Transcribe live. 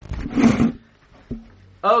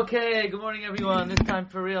Okay, good morning everyone. This time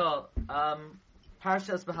for real.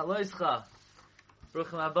 Parshas Behaloischa.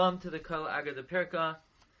 Bruchim Abam to the Kol Agad de Pirka.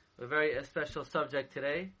 A very special subject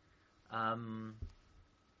today. Want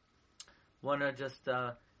to just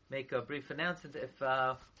make a brief announcement. If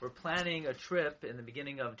we're planning a trip in the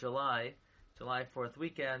beginning of July 4th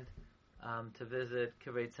weekend, to visit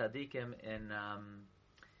Kivrei Tzadikim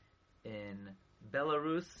in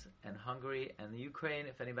Belarus and Hungary and the Ukraine.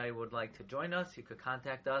 If anybody would like to join us, you could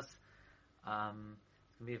contact us. It's going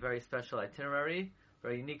to be a very special itinerary,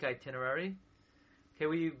 very unique itinerary. Okay,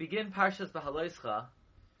 we begin Parshas Behaloischa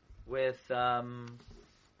with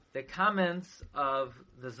the comments of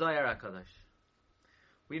the Zohar HaKadosh.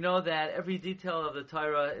 We know that every detail of the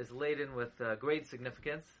Torah is laden with great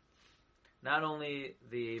significance. Not only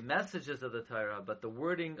the messages of the Torah, but the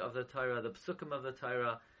wording of the Torah, the psukim of the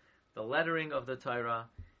Torah, the lettering of the Torah,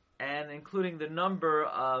 and including the number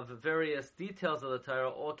of various details of the Torah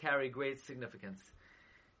all carry great significance.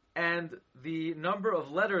 And the number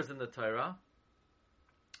of letters in the Torah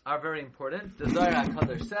are very important. The Zohar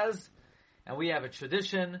HaKadosh says, and we have a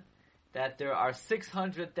tradition, that there are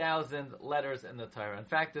 600,000 letters in the Torah. In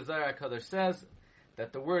fact, the Zohar HaKadosh says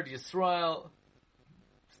that the word Yisrael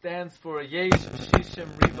stands for Yesh Shishim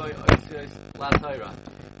Riboy Oisios La Torah,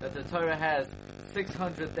 that the Torah has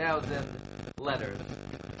 600,000 letters.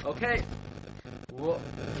 Okay,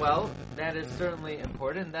 well, that is certainly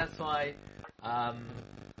important. That's why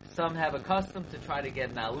some have a custom to try to get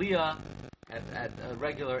an aliyah at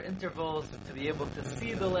regular intervals to be able to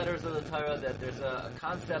see the letters of the Torah, that there's a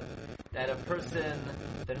concept that a person,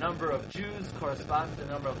 the number of Jews corresponds to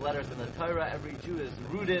the number of letters in the Torah. Every Jew is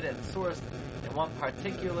rooted and sourced in one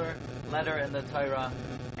particular letter in the Torah,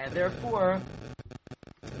 and therefore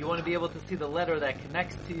you want to be able to see the letter that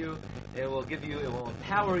connects to you. It will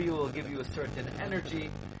empower you, it will give you a certain energy.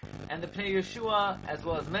 And the Pnei Yeshua, as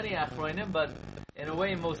well as many Achronim, but in a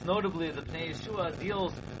way most notably the Pnei Yeshua,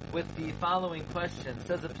 deals with the following question. It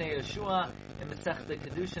says the Pnei Yeshua in Masechta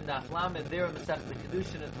Kedushin Daf Lamed, there in Masechta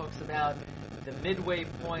Kedushin it talks about the midway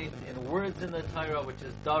point in words in the Torah, which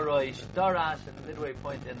is Darosh, Darash, and the midway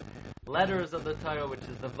point in letters of the Torah, which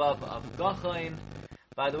is the Vav of Gachain.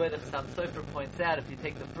 By the way, the Chassam Sofer points out, if you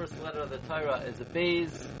take the first letter of the Torah is a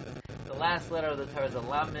Beis, the last letter of the Torah is a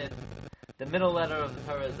Lamed, the middle letter of the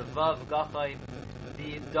Torah is a Vav, Gachain,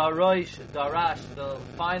 the Darosh, Darash, the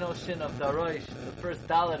final Shin of Darosh, the first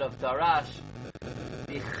Dalet of Darash,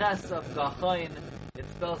 the Ches of Gachain, it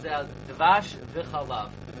spells out Dvash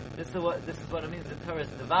V'chalav. This is what it means. The Torah is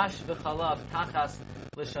Dvash V'chalav Tachas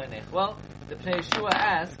L'shoinech. Well, the Pnei Yeshua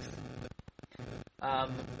asks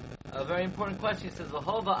a very important question. He says,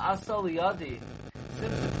 "V'hova asal liyadi."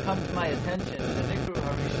 Since it's come to my attention, the Nikru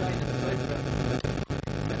Harishayin and Soifrim,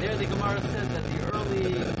 and there the Gemara says that the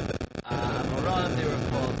early Amoram, they were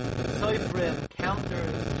called Soifrim,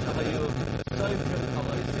 counters, Shahayu, Soifrim,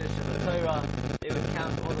 Kaloisia, Shabbat they would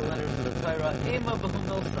count all the letters of the Torah. Ema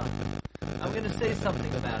b'chumdosa. I'm going to say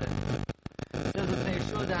something about it. It says the Pnei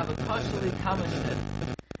Yeshua to have a kashali kamashnet.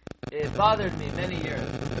 It bothered me many years.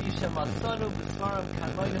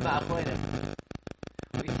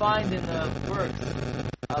 We find in the works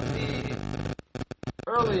of the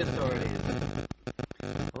early authorities,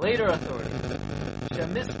 later authorities,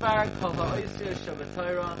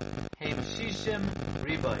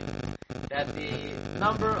 that the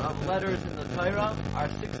number of letters in the Torah are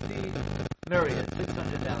 60 myriad,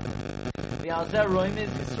 600,000.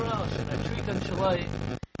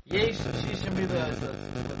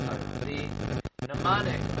 The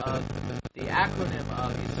mnemonic of the acronym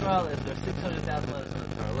of Yisrael is there 600,000 letters in the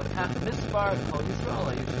Torah.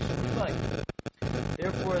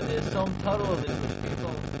 Therefore, the sum total of the Jewish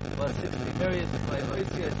people was 60 myriad.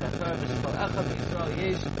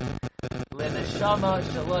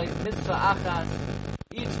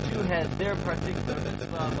 Each Jew has their particular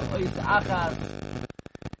mitzvah,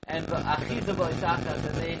 and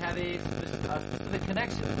they have a specific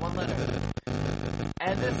connection with one letter.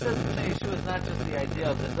 And this says Pnei Yeshua is not just the idea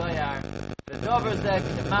of the Zohar. The Dover Zek,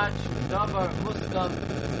 the Match, the Dover Muskam.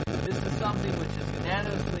 This is something which is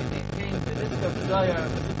unanimously maintained. The Niska of the Zohar,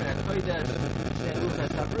 the Sefer HaKodesh, the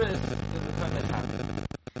Luchas HaBris, the Luchas HaBris.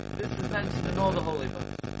 This is mentioned in all the holy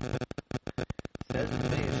books. Says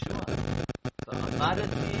Pnei Yeshua,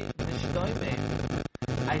 "V'amadati nishtoimei."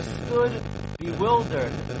 I stood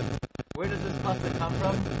bewildered. Where does this pasuk come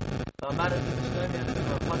from? V'amadati nishtoimei. This is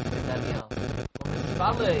from a pasuk in Daniel.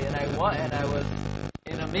 And I was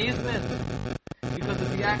in amazement, because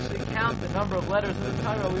if you actually count the number of letters in the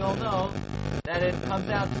Torah, we all know that it comes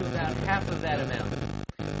out to about half of that amount.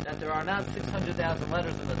 That there are not 600,000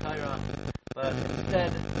 letters in the Torah, but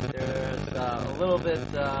instead there's a little bit,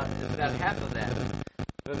 it's about half of that.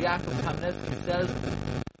 Rabbi Yaakov Kamenetsky says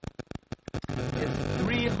it's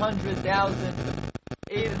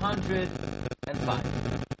 300,805.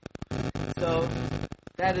 So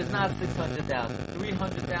that is not 600,000.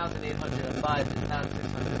 300,805 is not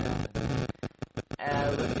 600,000.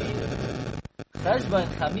 Cheshbon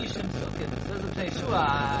Chamishim Sukkot says the Yeshua.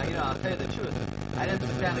 I'll tell you the truth. I didn't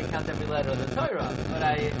sit down and count every letter of the Torah, but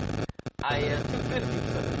I took 50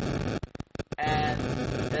 sukkot, and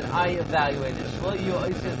then I evaluated.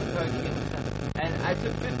 And I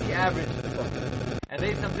took 50 average sukkot, and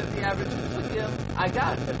based on 50 average sukkot, I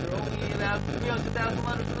got that there are only about 300,000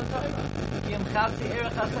 letters in the Torah.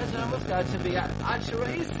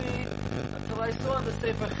 Until I saw in the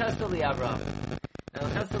Sefer Chesed Avraham. Now,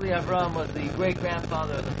 Chesed Avraham was the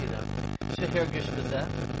great-grandfather of the Chiddush, Shehir Gishbazeh.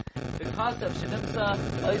 Because of Shenimsa,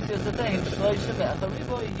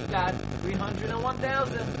 he got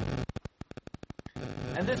 301,000.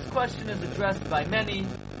 And this question is addressed by many,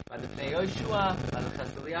 by the Pnei Yoshua, by the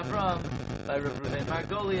Chesed Avraham, by Rav Ruven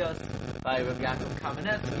Margolius, by Rav Yaakov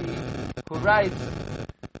Kamenetsky, who writes,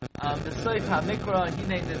 the Soif HaMikra, he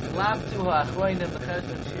named it Labtu HaAchroinim, the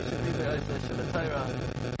Chesed Shisha Ribe Oisei Shabbatayra.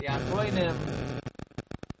 The Achroinim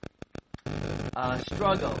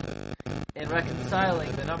struggle in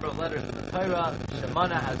reconciling the number of letters in the Torah,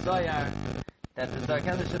 Shemana HaZayar, that the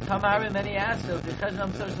Zarkanda Shetamarim, many answers, the Chesed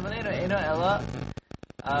Shabbatayra, Eino Ela,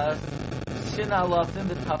 Shin Alafim,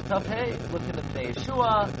 the Tav Hey, look in the Pnei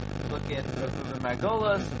Yeshua, look in Rav Ruven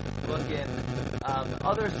Margolius, look in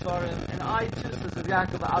other Svarim, and I too, says Rav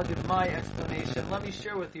Yaakov, I'll give my explanation. Let me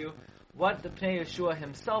share with you what the Pnei Yeshua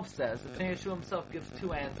himself says. The Pnei Yeshua himself gives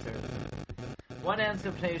two answers. One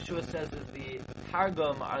answer Pnei Yeshua says is the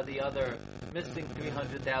Targum are the other missing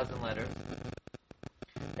 300,000 letters.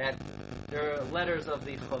 That there are letters of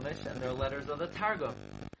the Chumash and there are letters of the Targum.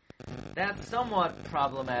 That's somewhat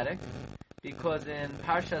problematic because in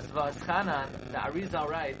Parshas Va'eschanan, the Arizal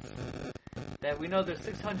writes that we know there's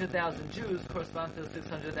 600,000 Jews correspond to the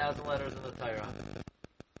 600,000 letters in the Torah.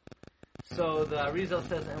 So the Arizal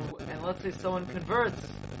says, and let's say someone converts,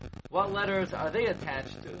 what letters are they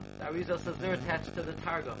attached to? The Arizal says they're attached to the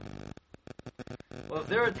Targum. Well, if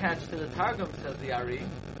they're attached to the Targum, says the Ari,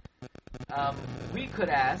 we could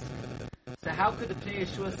ask, so how could the Pnei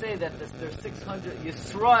Yeshua say that there's 600,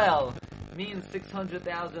 Yisrael means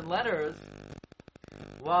 600,000 letters,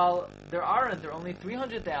 while there aren't, there are only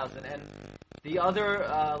 300,000, and the other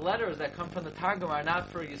letters that come from the Targum are not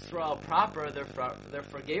for Yisrael proper, they're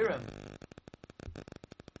for Gerim.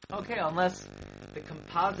 Okay, unless the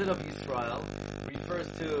composite of Yisrael refers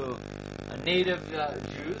to native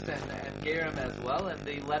Jews and Gerim as well, and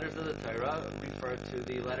the letters of the Torah refer to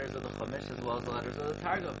the letters of the Chumash as well as the letters of the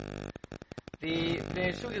Targum. The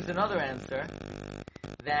Pnei Yeshua gives another answer,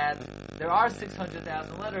 that there are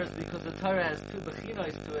 600,000 letters because the Torah has two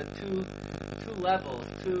bechinos to it, two levels,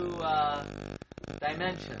 two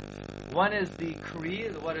dimensions. One is the Kri,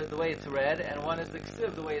 the way it's read, and one is the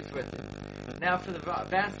Ksiv, the way it's written. Now, for the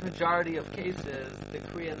vast majority of cases, the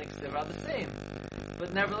Kri and the Ksiv are the same.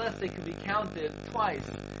 But nevertheless, they can be counted twice.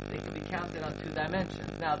 They can be counted on two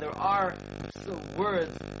dimensions. Now, there are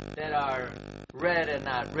words that are read and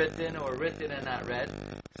not written, or written and not read.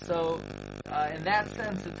 So, in that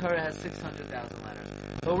sense, the Torah has 600,000 letters.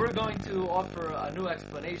 But we're going to offer a new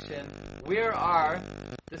explanation. Where are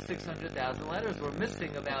the 600,000 letters? We're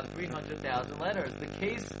missing about 300,000 letters. The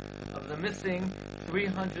case of the missing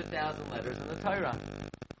 300,000 letters in the Torah.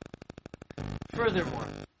 Furthermore,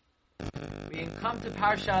 we come to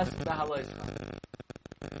Parshas Bahaloischa.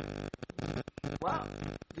 Wow,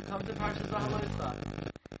 you come to Parshas Bahaloischa.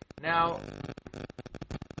 Now,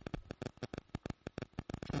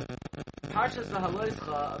 Parshas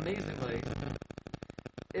Bahaloischa, amazingly,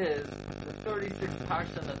 is the 36th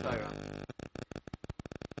Parsha in the Torah.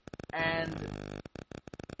 And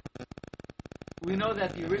we know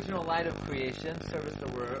that the original light of creation serviced the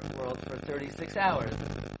world for 36 hours.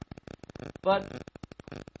 But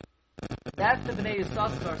that's the Bnei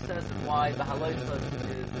Yissaschar says and why Bahaloischa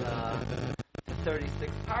is the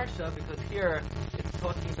 36th Parsha, because here it's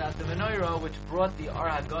talking about the menorah which brought the Ar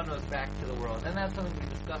HaGanos back to the world. And that's something we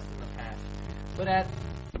discussed in the past. But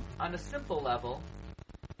on a simple level,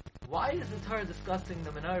 why is the Torah discussing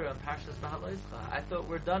the menorah in Parshas Bahaloischa? I thought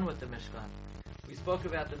we're done with the Mishkan. We spoke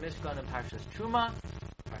about the Mishkan in Parshas Truma,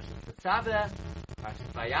 Parshas Tetzaveh,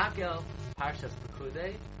 Parshas Vayakel, Parshas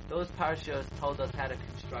Pekudei. Those parshas told us how to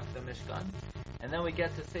construct the Mishkan. And then we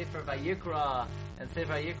get to Sefer Vayikra, and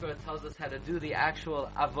Sefer Vayikra tells us how to do the actual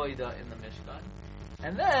avodah in the Mishkan.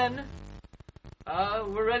 And then,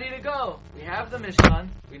 we're ready to go. We have the Mishkan.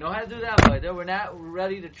 We know how to do the Avodah. We're now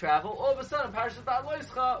ready to travel. All of a sudden, Parshas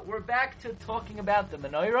Ba'aloischa, we're back to talking about the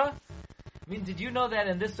menorah. I mean, did you know that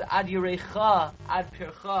in this Ad Yirecha, Ad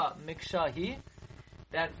Pircha, Mikshahi,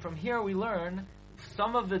 that from here we learn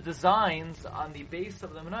some of the designs on the base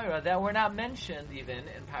of the menorah that were not mentioned even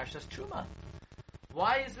in Parshas Truma.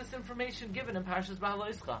 Why is this information given in Parshas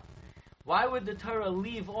Ba'aloischa? Why would the Torah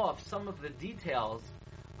leave off some of the details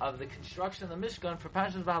of the construction of the Mishkan for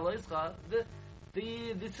Parshas Ba'aloischa?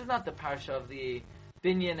 This is not the parsha of the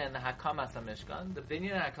Binyan and the Hakamas HaMishkan. The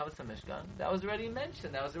Binyan and Hakamas HaMishkan, that was already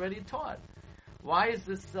mentioned, that was already taught. Why is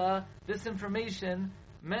this information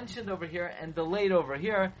mentioned over here and delayed over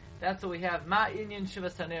here? That's what we have. Ma Inyan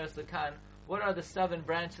Shivas Haneros Lakan. What are the 7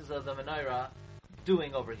 branches of the menorah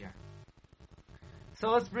doing over here? So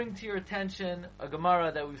let's bring to your attention a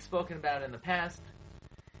Gemara that we've spoken about in the past,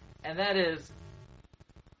 and that is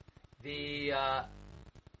the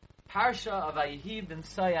Parsha of Vayihi ben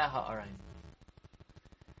Saya Ha'aron.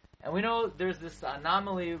 And we know there's this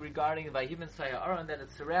anomaly regarding Vayihi ben Saya Ha'aron that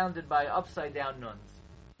it's surrounded by upside-down nuns.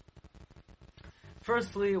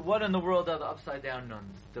 Firstly, what in the world are the upside-down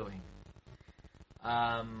nuns doing?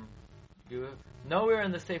 Nowhere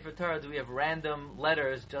in the Sefer Torah do we have random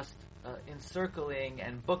letters just encircling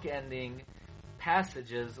and bookending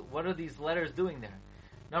passages. What are these letters doing there?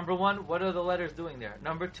 Number 1, what are the letters doing there?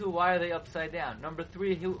 Number 2, why are they upside down? Number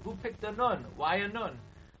 3, who picked a nun? Why a nun?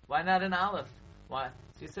 Why not an aleph? Why?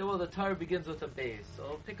 So you say, well, the Torah begins with a beis,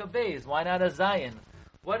 so pick a beis. Why not a zayin?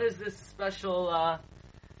 What is this special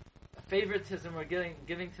favoritism we're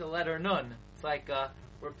giving to the letter nun? It's like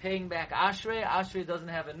we're paying back Ashrei. Ashrei doesn't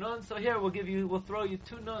have a nun, so here we'll throw you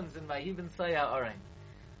 2 nuns in Vayihi ben Saya Ha'aron.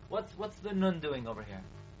 What's the nun doing over here?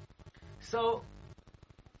 So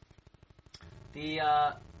the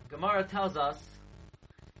Gemara tells us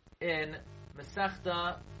in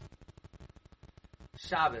Masechta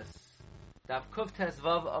Shabbos, Daf Kuf Tes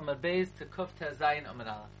Vav Amud Beis to Kuf Tes Zayin Amud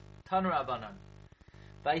Aleph. Tanu Rabbanan.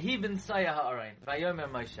 Vayihi ben Saya Ha'aron. Vayomer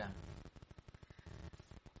Moshe.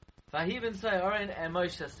 Vayihi ben Saya Ha'aron, and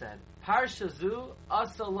Moshe said, Parsha Zu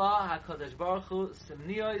Asalah HaKadosh Baruch Hu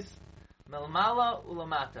Simnios Melmala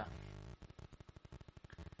Ulamata.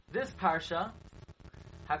 This parsha,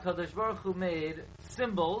 HaKadosh Baruch Hu made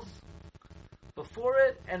symbols before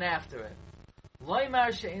it and after it.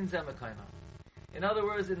 Loimar she'ein zeh mekayma. In other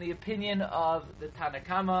words, in the opinion of the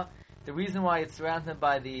Tanakama, the reason why it's surrounded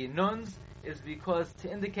by the nuns is because to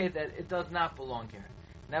indicate that it does not belong here.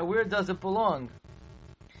 Now, where does it belong?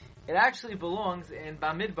 It actually belongs in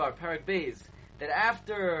Bamidbar, Parak Beis, that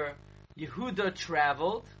after Yehuda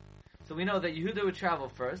traveled, so we know that Yehuda would travel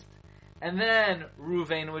first, and then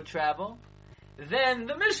Ruvain would travel, then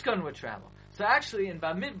the Mishkan would travel. So actually, in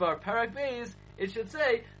Bamidbar, Parak Beis, it should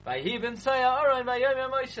say, Vayihi ben Saya Ha'aron, Vayomer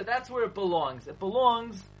Moshe. That's where it belongs. It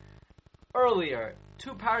belongs earlier,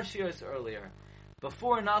 2 parshios earlier,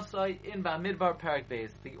 before Nasai in Bamidbar, Parak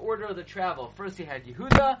Beis. The order of the travel: first you had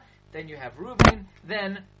Yehuda, then you have Ruvain,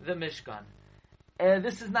 then the Mishkan.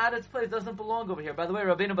 This is not its place. It doesn't belong over here. By the way,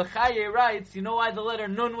 Rabbeinu Bechaye writes, you know why the letter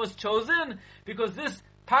Nun was chosen? Because this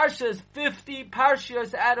parsha is 50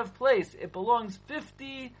 parshios out of place. It belongs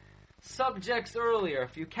 50 subjects earlier.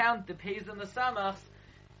 If you count the Peis and the Samachs,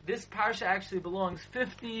 this parsha actually belongs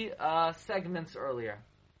 50 segments earlier.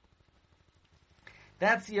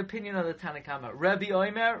 That's the opinion of the Tanakhama. Rabbi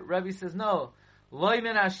Omer, Rabbi says, no,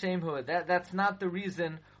 Loimen Hashem Hu. That's not the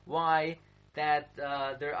reason why that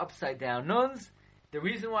they're upside down nuns. The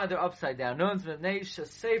reason why they're upside down nuns,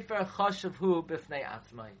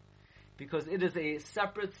 because it is a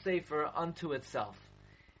separate sefer unto itself.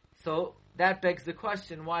 So that begs the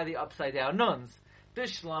question, why the upside down nuns?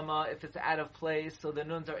 Bishlama, if it's out of place, so the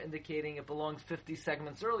nuns are indicating it belongs 50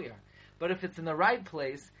 segments earlier. But if it's in the right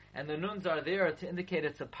place, and the nuns are there to indicate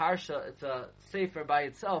it's a parsha, it's a sefer by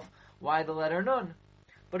itself, why the letter nun?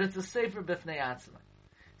 But it's a sefer b'fnei atzmai.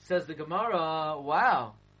 Says the Gemara,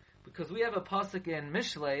 wow, because we have a pasuk in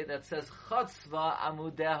Mishlei that says, Chatzva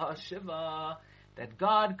amudeha shiva, that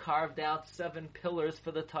God carved out 7 pillars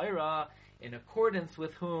for the Torah. In accordance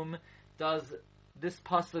with whom does this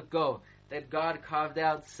pasuk go? That God carved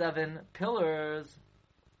out 7 pillars.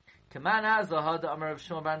 Kaman hazahad amar Rav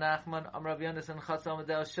Shmuel bar Nachman amar Rav Yonasan Chatzva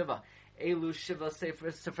amudeha shiva. Elu shiva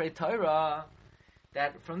sefer Torah.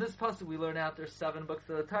 That from this pasuk we learn out there's 7 books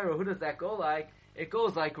of the Torah. Who does that go like? It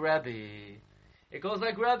goes like Rebbe. It goes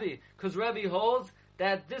like Rebbe, because Rebbe holds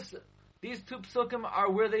that these 2 psukim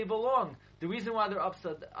are where they belong. The reason why they're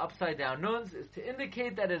upside down nuns is to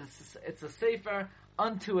indicate that it's a sefer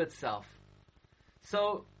unto itself.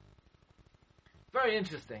 So, very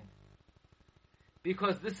interesting.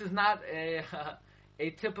 because this is not a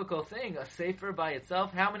typical thing, a sefer by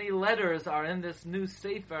itself. How many letters are in this new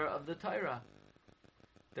sefer of the Torah?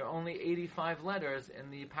 There are only 85 letters in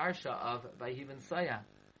the parsha of Vayiven Saya.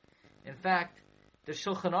 In fact, the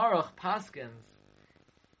Shulchan Aruch paskins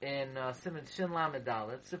in Siman Shin Lamed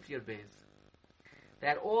Dalet, Sif Yud Beis,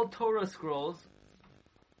 that all Torah scrolls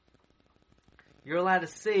you're allowed to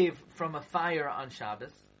save from a fire on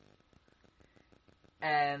Shabbos,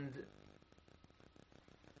 and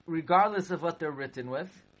regardless of what they're written with.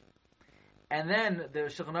 And then the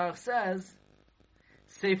Shulchan Aruch says,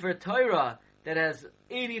 Sefer Torah that has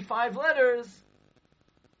 85 letters.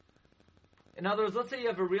 In other words, let's say you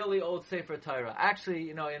have a really old Sefer Torah. Actually,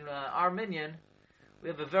 in our minyan, we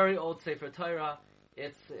have a very old Sefer Torah.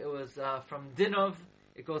 It was from Dinov.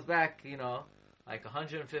 It goes back, like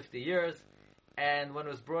 150 years. And when it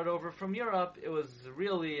was brought over from Europe, it was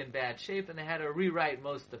really in bad shape, and they had to rewrite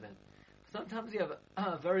most of it. Sometimes you have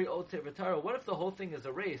a very old Sefer Torah. What if the whole thing is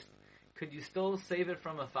erased? Could you still save it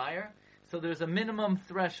from a fire? So there's a minimum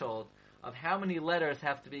threshold of how many letters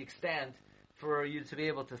have to be extant for you to be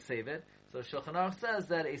able to save it. So Shulchan Aruch says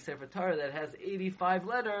that a Sefer Torah that has 85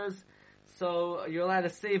 letters, so you're allowed to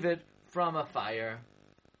save it from a fire.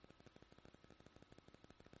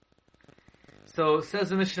 So says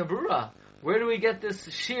the Mishnah Berurah, where do we get this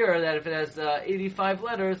shear that if it has 85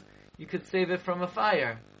 letters, you could save it from a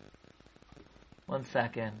fire? One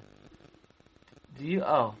second.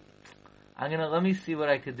 Let me see what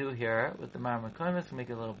I could do here with the Marmar Koimus, make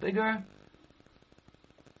it a little bigger.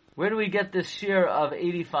 Where do we get this shear of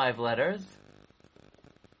 85 letters?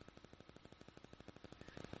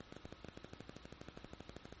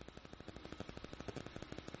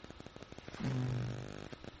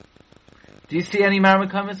 Do you see any Marmar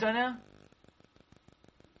Koimus right now?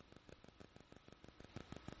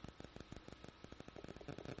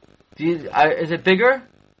 Is it bigger?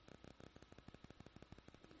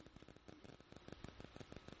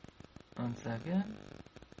 One second.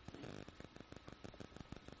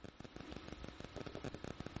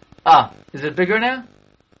 Is it bigger now?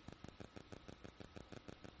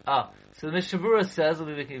 So the Mishnah Berurah says, let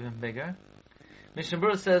me make it even bigger. Mishnah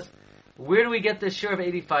Berurah says, where do we get this share of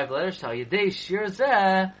 85 letters?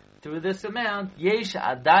 Through this amount, Yesh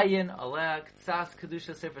Adayin Alek Tzas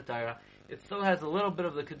Kedusha Sefer Torah. It still has a little bit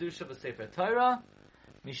of the Kedusha of a Sefer Torah.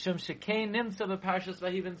 Mishum Shekein Nimtza B'Parshas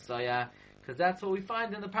Vayiven Saya. Because that's what we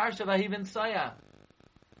find in the Parsha of Vayiven Saya.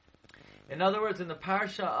 In other words, in the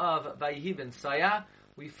Parsha of Vayiven Saya,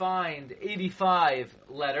 we find 85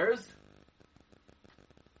 letters.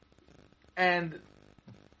 And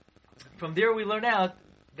from there we learn out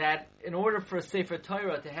that in order for a Sefer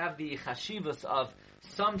Torah to have the chashivas of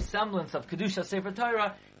some semblance of Kedusha Sefer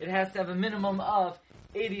Torah, it has to have a minimum of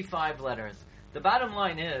 85 letters. The bottom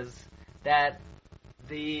line is that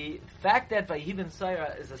the fact that Vayiven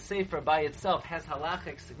Saya is a Sefer by itself has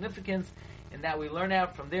halachic significance, in that we learn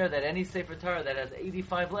out from there that any Sefer Torah that has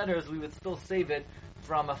 85 letters, we would still save it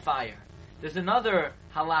from a fire. There's another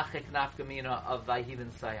halachic nafkamina of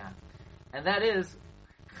Vayiven Saya, and that is,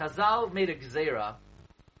 Chazal made a gzeira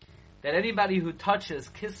that anybody who touches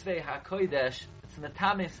Kisvei HaKodesh, it's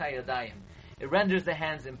Metames HaYadayim, it renders the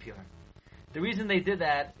hands impure. The reason they did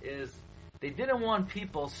that is they didn't want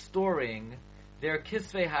people storing their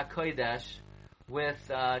Kisvei HaKodesh with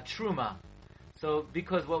Truma. So,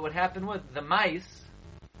 because what would happen with the mice,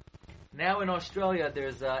 now in Australia,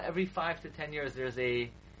 there's every 5 to 10 years, there's a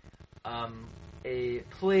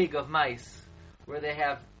plague of mice, where they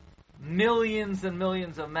have millions and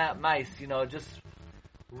millions of mice, just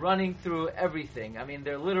running through everything. I mean,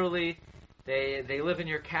 they're literally, they live in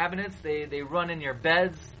your cabinets, they run in your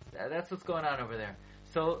beds. That's what's going on over there.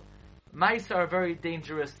 So, mice are a very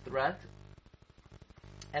dangerous threat,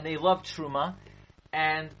 and they love Truma,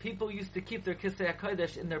 and people used to keep their Kisei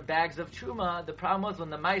HaKodesh in their bags of Truma. The problem was when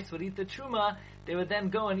the mice would eat the Truma, they would then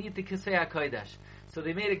go and eat the Kisei HaKodesh. So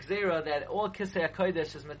they made a gzeira that all Kisei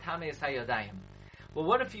HaKodesh is Metameis HaYodayim. Well,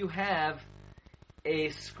 what if you have a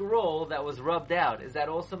scroll that was rubbed out? Is that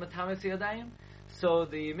also Metameis HaYodayim? So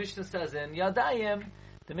the Mishnah says in Yadayim,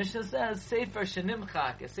 the Mishnah says, Sefer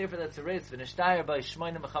Shenimchak, a Sefer that's erased, V'nishtayir by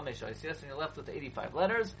Shmoynim V'chamesh Ois. Yes, and you're left with 85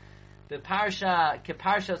 letters. The Parsha,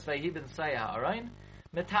 Keparshas Vayiben Saya Ha'arayin,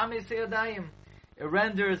 Metameis HaYodayim. It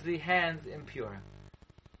renders the hands impure.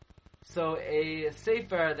 So a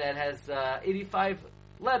Sefer that has 85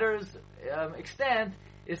 letters extant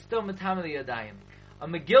is still Metameis HaYodayim. A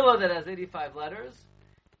Megillah that has 85 letters,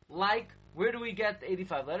 where do we get the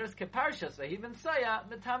 85 letters? Keparshas Vayiben Saya,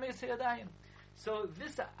 Metameis HaYodayim. So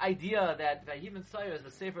this idea that Vayibin Sayah is a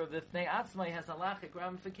Sefer of Bifnei Atzmai has halachic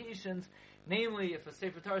ramifications. Namely, if a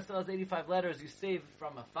Sefer Torah still has 85 letters, you save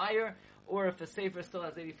from a fire, or if a Sefer still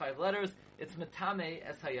has 85 letters, it's Metame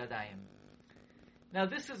Es Hayadayim. Now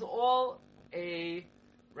this is all a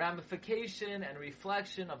ramification and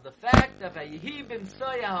reflection of the fact that Vayibin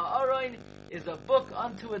Sayah Ha'aron is a book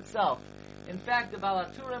unto itself. In fact, the Baal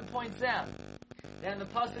HaTurim points out that in the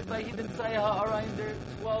pasuk Vayibin Sayah Ha'aron there are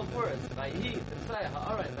 12 words. Vayibin Sayah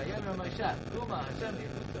Ha'aron, Vayomer Moshe, Uma Hashem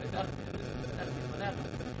Yirutzu.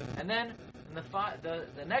 And then in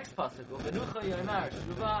the next pasuk, Uvenucha Yomar,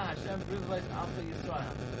 Shruva Hashem Rivvais Alpha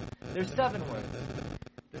Yisrael. There's 7 words.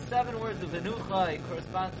 The 7 words of Venucha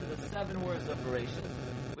correspond to the 7 words of Bereshit,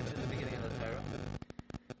 which is the beginning of the Torah,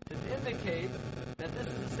 to indicate that this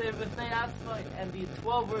is the Sefer B'fnei Atzmai, and the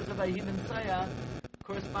 12 words of Vayibin Sayah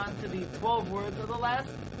correspond to the 12 words of the last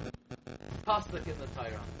pasuk in the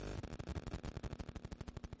Torah.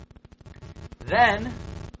 Then,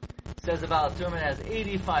 says about Turman has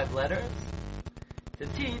 85 letters. To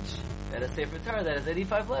teach that a Sefer Torah that has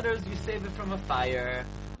 85 letters, you save it from a fire.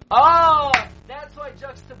 Oh! That's why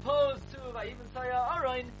juxtaposed to Vayibin Sayah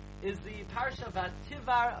Aron is the Parsha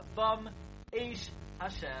Vativar Bam Eish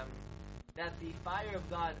Hashem, that the fire of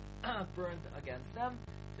God burned against them,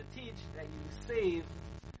 to teach that you save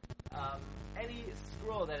any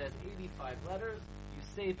scroll that has 85 letters, you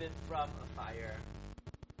save it from a fire.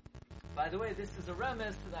 By the way, this is a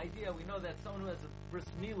remiss to the idea, we know that someone who has a bris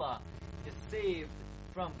milah is saved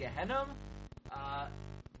from Gehenna.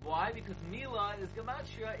 Why? Because Milah is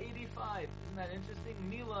Gematria 85. Isn't that interesting?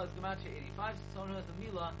 Milah is Gematria 85, so someone who has a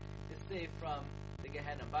Milah is saved from the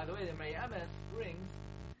Gehenna. By the way, the Mei Emes brings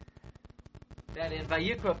that in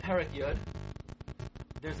Vayikra Perek Yud,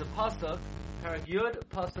 there's a pasuk, Perek Yud,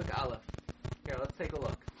 pasuk Aleph. Here, let's take a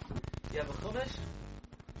look. You have a Chumash?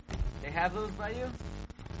 They have those by you?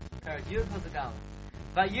 Perek Yud, pasuk Aleph.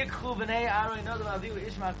 Vayikchu b'nei Aaron nodav avihu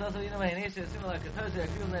ishmach tasav yinam ha'nesh yasimu la'katosh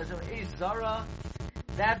ya'afiu l'nezim ish zara.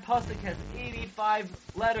 That pasuk has 85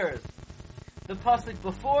 letters. The pasuk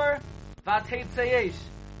before, Vateit Sayesh.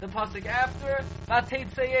 The pasuk after, Vateit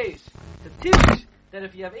Sayesh. To teach that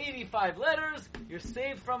if you have 85 letters, you're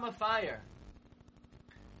saved from a fire.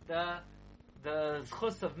 The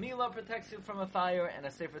Zchus of Milah protects you from a fire, and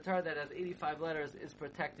a Sefer Torah that has 85 letters is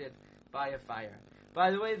protected by a fire.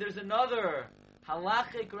 By the way, there's another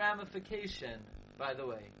halachic ramification, by the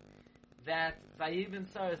way, that Vayibin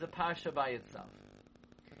Sayah is a parsha by itself.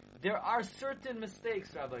 There are certain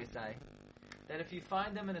mistakes, Rabbi Isai, that if you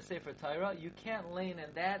find them in a Sefer Torah, you can't lane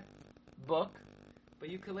in that book, but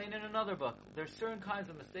you can lane in another book. There's certain kinds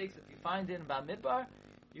of mistakes. If you find it in Bamidbar,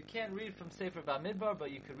 you can't read from Sefer Bamidbar,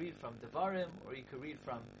 but you could read from Devarim, or you could read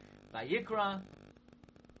from Vayikra.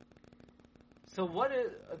 So what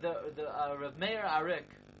is the Rav Meir Arik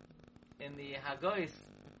in the Hagois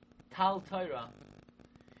Tal Torah,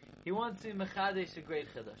 he wants to mechadesh a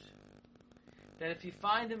great chiddush. That if you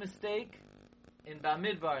find a mistake in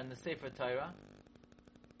Bamidbar in the Sefer Torah,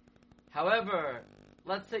 however,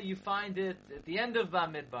 let's say you find it at the end of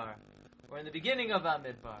Bamidbar, or in the beginning of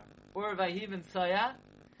Bamidbar, or Vayibin Sayah,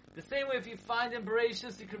 the same way if you find in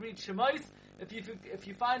Bereshis, you can read Shemais. If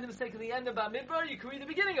you find the mistake at the end of Bamidbar, you can read the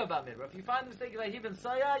beginning of Bamidbar. If you find the mistake in Vayibin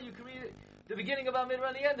Sayah, you can read the beginning of Bamidbar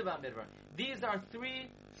and the end of Bamidbar. These are 3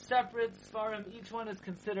 separate Sfarim. Each one is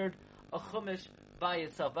considered a Chumash by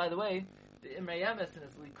itself. By the way, the Imrei Emes in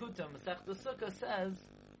his Likutim, Masechta Sukkah, says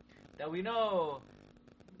that we know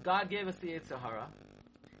God gave us the Yetzer Hara,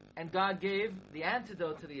 and God gave the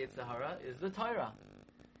antidote to the Yetzer Hara is the Torah.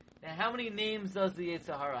 Now, how many names does the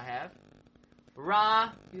Yetzer Hara have?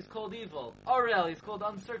 Ra, he's called evil. Orel, he's called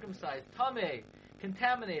uncircumcised. Tameh,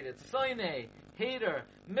 contaminated. Soine, hater.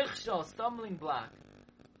 Michshal, stumbling block.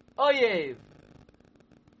 Oyev,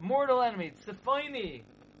 mortal enemy. Tsefoini.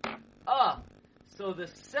 So the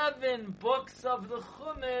 7 books of the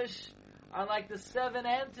Chumash are like the 7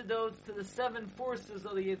 antidotes to the 7 forces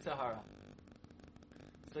of the Yetzer Hara.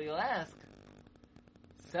 So you'll ask,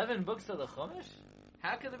 7 books of the Chumash?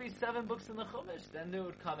 How could there be 7 books in the Chumash? Then there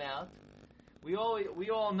would come out. We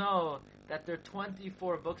all know that there are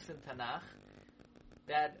 24 books in Tanakh.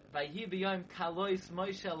 That Vayhi b'yom kalois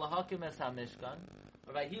Moshe lahakim es hamishkan,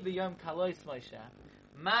 or Vayhi b'yom kalois Moshe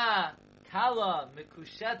ma kala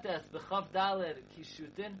mikushetes b'chav daled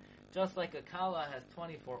kishutin. Just like a kala has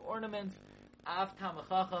 24 ornaments, av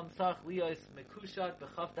tamachacham tzarich lios mikushat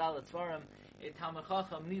b'chav daled svarim. A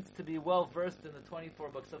tamachacham needs to be well versed in the 24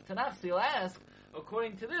 books of Tanakh. So you'll ask,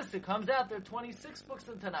 according to this, it comes out there are 26 books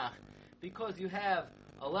in Tanakh. Because you have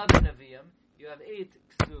 11 Nevi'im, you have 8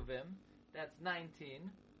 Ksuvim, that's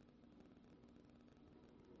 19.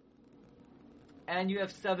 and you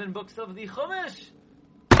have 7 books of the Chumash.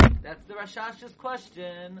 That's the Rashash's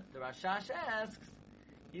question. The Rashash asks,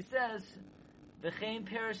 he says, V'chein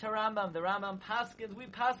perish harambam. The Rambam paskins, we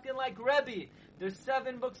paskin like Rebbe. There's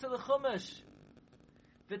 7 books of the Chumash.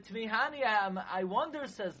 V'tmihani, I wonder,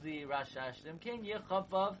 says the Rashash, Nimkein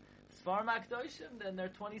yechafav sfar makdoshim, then there are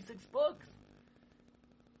 26 books.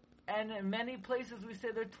 And in many places we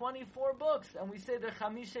say there are 24 books, and we say there are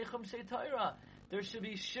Chamishe Chumshei Torah. There should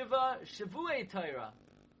be Shiva Shavuei Torah.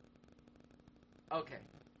 Okay.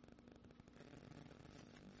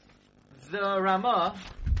 The Ramah,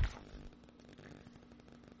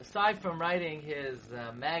 aside from writing his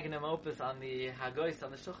magnum opus on the Hagois,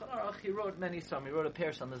 on the Shulchan Aruch, he wrote many some. He wrote a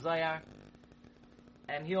Perush on the Zayar,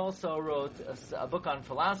 and he also wrote a book on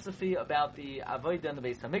philosophy about the Avodah and the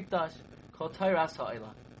Beis Hamikdash called Toras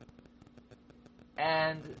Ha'olam.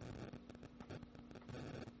 And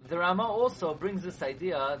the Ramah also brings this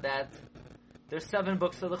idea that there's 7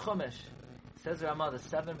 books of the Chumash. Says the Ramah, the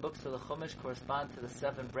 7 books of the Chumash correspond to the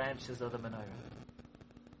 7 branches of the Menorah.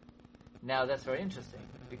 Now that's very interesting,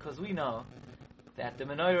 because we know that the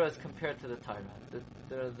Menorah is compared to the Torah.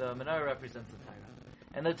 The Menorah represents the Torah.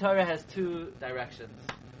 And the Torah has 2 directions.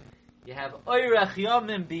 You have Oirech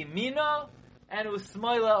Yomim Bimino and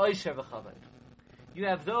Usmoila Oisher V'chavod. You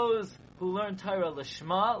have those who learn Torah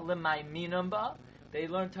Lishma, L'mayminam Ba. They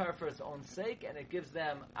learn Torah for its own sake, and it gives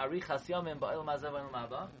them Arichas Yomim Ba'il Mazav Ba'il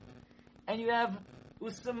Maba. And you have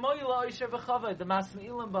Usamoyla Oisher V'chavod, the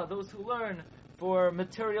Masmi'ilim Ba, those who learn for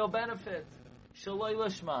material benefit. Shaloi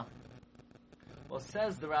Lishma. Well,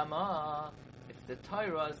 says the Ramah, if the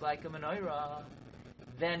Torah is like a Menorah,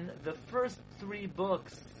 then the first 3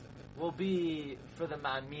 books will be for the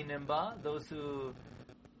Ma'aminim Ba, those who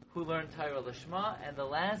learn Torah Lishma, and the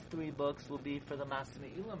last 3 books will be for the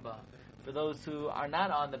Masmi'ilim Ba, for those who are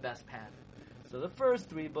not on the best path. So the first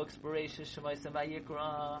 3 books, Bereshis, Shemos, and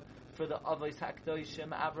Vayikra, for the Avos HaKdoshim,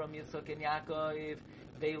 Avram, Yitzchak, and Yaakov,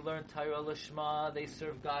 they learn Torah Lishma, they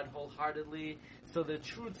serve God wholeheartedly. So the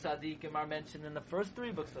true tzaddikim are mentioned in the first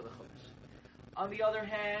 3 books of the Chumash. On the other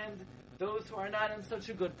hand, those who are not in such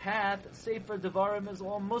a good path, Sefer Devarim is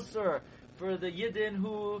all Musar, for the Yidden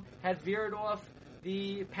who had veered off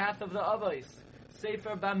the path of the Avos.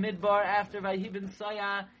 Sefer Bamidbar, after Vayibin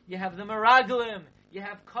Saya, you have the Meraglim, you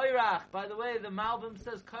have Kairach. By the way, the Malbim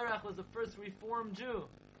says Kairach was the first Reformed Jew.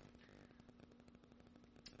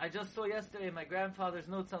 I just saw yesterday my grandfather's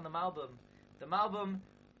notes on the Malbim. The Malbim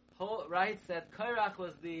writes that Kairach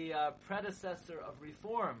was the predecessor of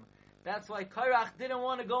Reform. That's why Kairach didn't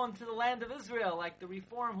want to go into the land of Israel, like the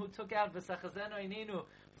Reform who took out V'sachazenu Einenu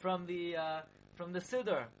from the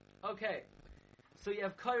Siddur. Okay, so you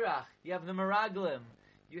have Kairach, you have the Meraglim,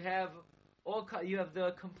 you have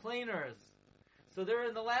the complainers. So they're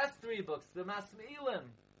in the last 3 books, the Masmi'ilim.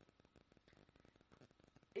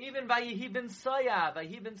 Even Vayihi ben Saya.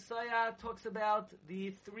 Vayihi ben Saya talks about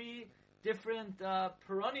the 3 different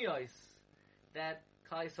Peronios that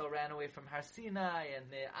Klal Yisrael ran away from Har Sinai and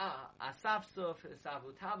Asafsuf,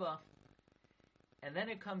 Savutava. And then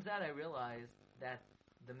it comes out, I realized that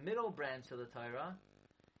the middle branch of the Torah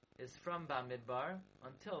is from Bamidbar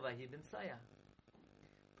until Vayihi ben Saya.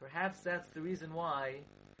 Perhaps that's the reason why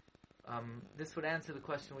this would answer the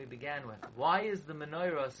question we began with. Why is the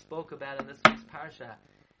menorah spoke about in this week's parsha?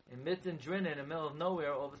 In Mitten Drin, in the middle of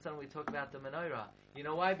nowhere, all of a sudden we talk about the menorah. You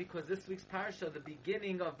know why? Because this week's parsha, the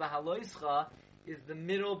beginning of Bahaloischa, is the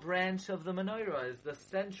middle branch of the menorah, is the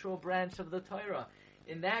central branch of the Torah.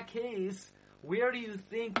 In that case, where do you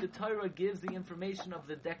think the Torah gives the information of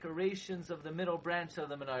the decorations of the middle branch of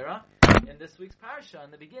the menorah? In this week's parsha,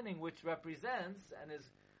 in the beginning, which represents and is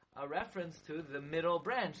a reference to the middle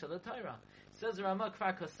branch of the Torah. It says Ramah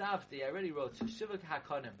Kvar Kosavti, I already wrote, Shivak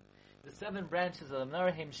HaKonim. The 7 branches of the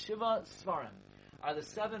menorah, Hem Shiva Svarim, are the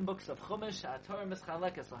 7 books of Chumash, Torah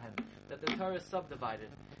Mischalekes Lahem, that the Torah is subdivided.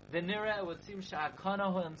 V'nira, it would seem,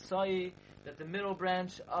 Sha'akanahu and Sayi, that the middle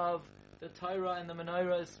branch of the Torah and the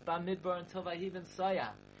menorah is Bamidbar until Vayihi ben Saya.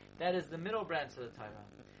 That is the middle branch of the Torah.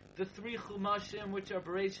 The 3 Chumashim, which are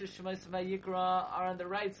Bereshis, Shemos, and Vayikra, are on the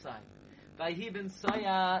right side. Vayihi ben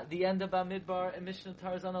Saya, the end of Bamidbar, and Mishnah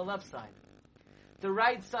Torah is on the left side. The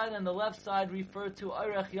right side and the left side refer to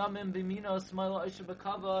Orech Yamim B'mino Smoila Oisher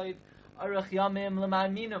B'kavod, Orech Yamim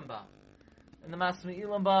L'ma'aminim Ba. And the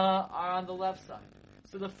Masmi'ilim Ba are on the left side.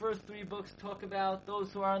 So the first 3 books talk about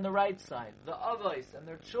those who are on the right side, the Avos and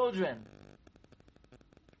their children,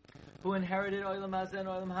 who inherited Olam Hazeh and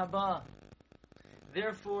Olam Haba.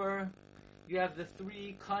 Therefore, you have the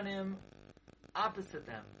 3 Kanim opposite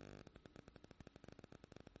them.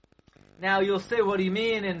 Now you'll say, what do you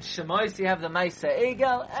mean? In Shemos you have the Maisa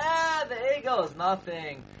Egel? The Egel is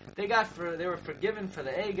nothing. They were forgiven for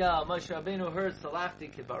the Egel. Moshe Rabbeinu heard Salachti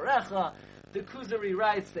Kibarecha. The Kuzari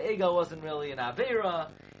writes the Egel wasn't really an Avera.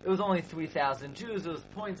 It was only 3,000 Jews. It was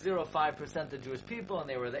 0.05% of Jewish people, and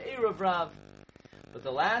they were the Erev Rav. But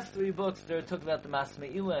the last three books, there talk about the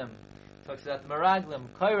Masmeilim, talks about the Meraglim,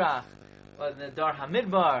 Koirach, or the Dar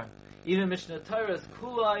Hamidbar. Even Mishnah Torah's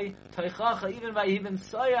Kulai, Teichacha, even Vayibin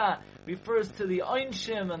Saya refers to the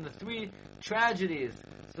Einshim and the three tragedies.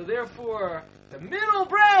 So therefore, the middle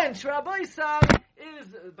branch, Rabbi Sai, is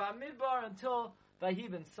Bamidbar until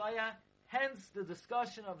Vayibin Saya. Hence the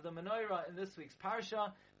discussion of the menorah in this week's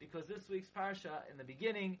Parsha, because this week's Parsha in the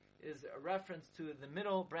beginning is a reference to the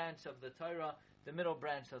middle branch of the Torah, the middle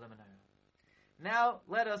branch of the menorah. Now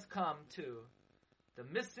let us come to the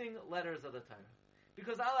missing letters of the Torah.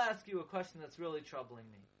 Because I'll ask you a question that's really troubling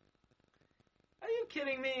me. Are you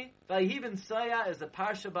kidding me? Vayibin Saya is a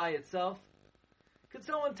Parsha by itself. Could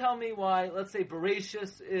someone tell me why, let's say,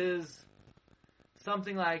 Bereshis is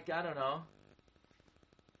something like, I don't know,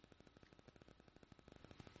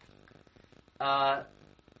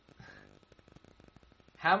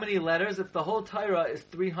 how many letters? If the whole Torah is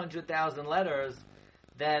 300,000 letters,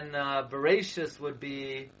 then Bereshis would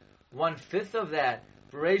be 1/5 of that.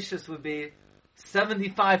 Bereshis would be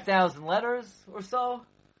 75,000 letters or so.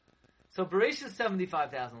 So Bereshis is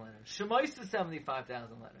 75,000 letters. Shemos is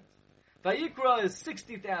 75,000 letters. Vayikra is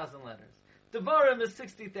 60,000 letters. Devarim is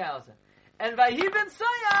 60,000. And Vayibin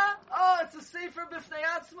Saya, it's a Sefer B'fnei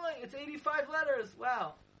Atzmai. It's 85 letters.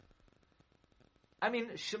 Wow. I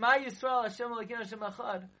mean, Shema Yisrael Hashem Elokeinu Hashem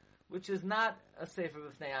Echad, which is not a Sefer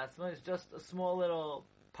B'fnei Atzmai, it's just a small little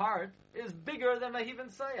part, is bigger than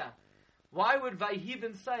Vayibin Saya. Why would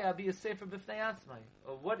Vayibin Saya be a Sefer B'fnei Atzmai?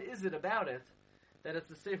 Or what is it about it that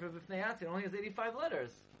it's a Sefer B'fnei Atzmai? It only has 85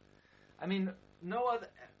 letters. I mean,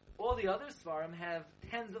 all the other Svarim have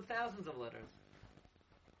tens of thousands of letters.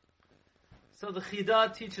 So the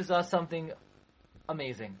Chidah teaches us something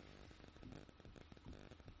amazing.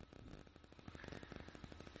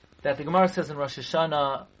 That the Gemara says in Rosh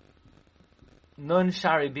Hashanah, Nun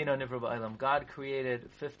Shari Bina Nivra Ba'olam. God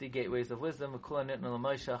created 50 gateways of wisdom. They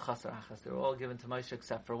were all given to Moshe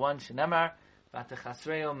except for one. Shenemar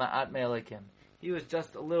V'atechasreo Ma'at Me'alekim. He was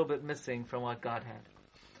just a little bit missing from what God had.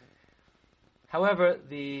 However,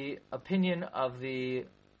 the opinion of the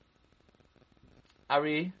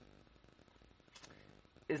Ari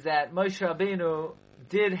is that Moshe Rabbeinu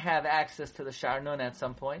did have access to the Shar Nun at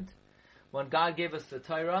some point. When God gave us the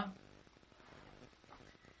Torah,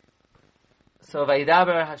 so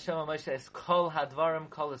Vayidaber Hashem Moshe is Kol Hadvarim,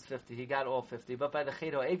 Kol is 50. He got all 50. But by the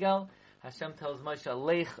Chet Egel, Hashem tells Moshe,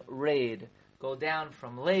 Lech Raid. Go down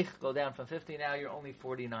from 50. Now you're only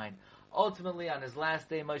 49. Ultimately, on his last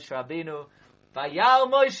day, Moshe Rabbeinu, Vayal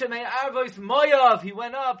Moshe Me'arvois Moyav. He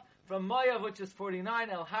went up from Moyav, which is 49,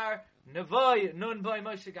 El Har Nevoy Nun Boy.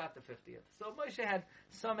 Moshe got the 50th. So Moshe had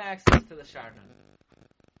some access to the Shar Nun.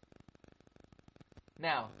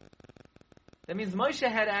 Now, that means Moshe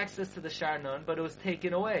had access to the Shar Nun, but it was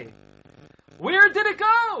taken away. Where did it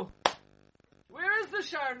go? Where is the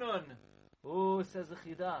Shar Nun? Oh, says the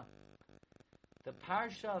Chidah. The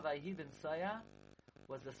Parsha of Vayibin Saya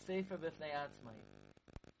was a Sefer B'fnei Atzmai.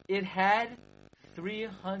 It had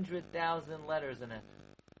 300,000 letters in it.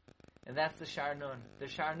 And that's the Shar Nun. The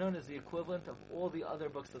Shar Nun is the equivalent of all the other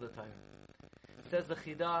books of the Torah. It says the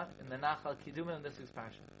Chidah in the Nachal Kidumim in this week's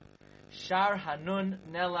Parsha. Shar Hanun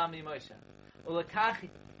Nelam Moshe. Ulakachi.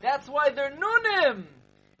 That's why they're Nunim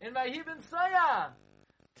in Vayibin Saya.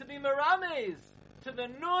 To be Merames. To the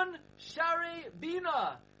Nun Shari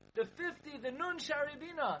Bina. The Nun Shari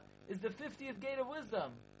Bina is the 50th gate of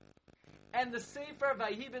wisdom. And the Sefer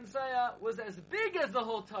Vayibin Saya was as big as the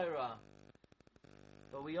whole Torah.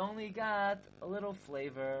 But we only got a little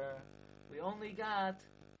flavor. We only got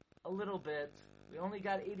a little bit. We only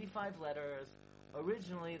got 85 letters.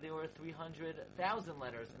 Originally, there were 300,000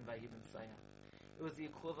 letters in Vayibin Saya. It was the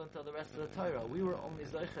equivalent of the rest of the Torah. We were only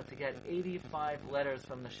zoicha to get 85 letters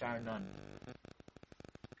from the Shar Nun.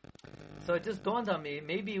 So it just dawned on me,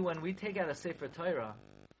 maybe when we take out a Sefer Torah,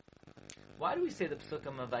 why do we say the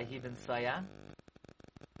Psukim of Vayibin Saya?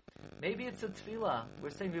 Maybe it's a tefillah. We're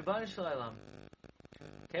saying Ribbon Shalom.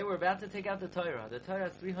 Okay, we're about to take out the Torah. The Torah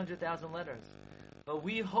has 300,000 letters. But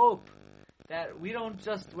we hope that we're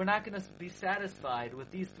not going to be satisfied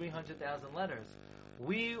with these 300,000 letters.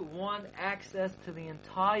 We want access to the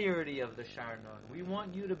entirety of the Shar Nun. We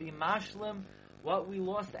want you to be mashlim what we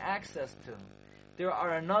lost access to. There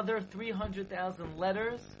are another 300,000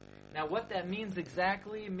 letters. Now what that means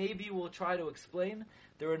exactly, maybe we'll try to explain.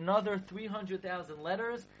 There are another 300,000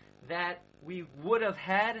 letters that we would have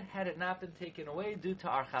had it not been taken away due to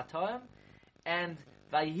our chatoim. And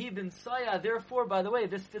Vayhi bin Saya, therefore, by the way,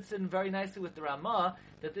 this fits in very nicely with the Ramah,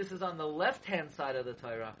 that this is on the left-hand side of the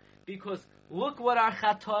Torah. Because look what our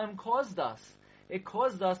Chatoim caused us. It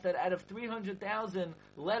caused us that out of 300,000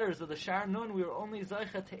 letters of the Shar Nun, we were only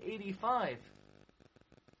Zaycha to 85.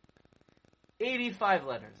 85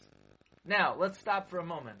 letters. Now, let's stop for a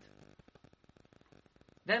moment.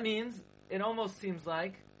 That means, it almost seems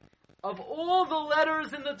like, of all the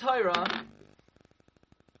letters in the Torah,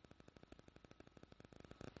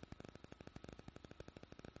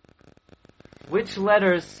 which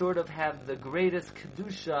letters sort of have the greatest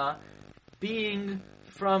Kedusha, being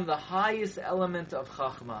from the highest element of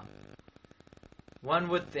Chachma? One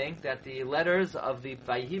would think that the letters of the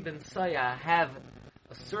Vayhi bin Saya have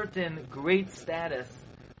a certain great status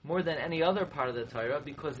more than any other part of the Torah,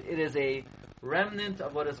 because it is a remnant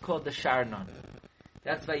of what is called the Shar Nun.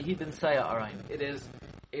 That's Vayhi bin Saya Arain. It is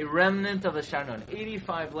a remnant of the Shar Nun.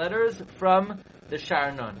 85 letters from the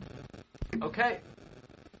Shar Nun. Okay?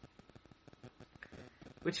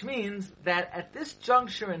 Which means that at this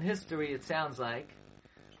juncture in history, it sounds like,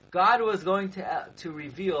 God was going to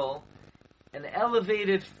reveal an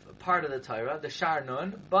elevated part of the Torah, the Shar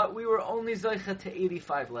Nun, but we were only Zoicha to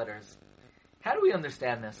 85 letters. How do we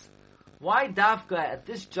understand this? Why Dafka at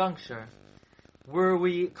this juncture were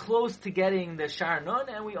we close to getting the Shar Nun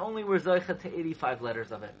and we only were Zoicha to 85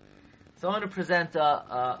 letters of it? So I want to present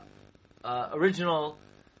a original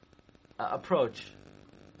approach.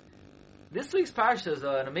 This week's parsha is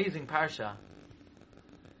an amazing parsha.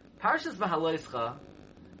 Parshas V'haloischa,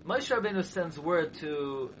 Moshe Rabbeinu sends word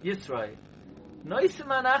to Yisroi. Noisim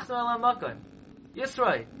anachnu ala makom.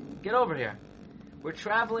 Yisroi, get over here. We're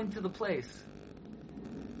traveling to the place.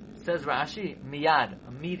 Says Rashi, miyad,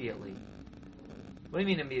 immediately. What do you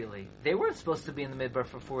mean immediately? They weren't supposed to be in the Midbar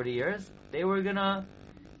for 40 years. They were going to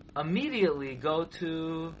immediately go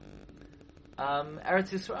to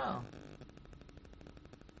Eretz Yisrael.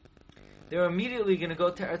 They were immediately going to go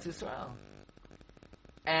to Eretz Yisrael.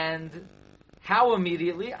 And how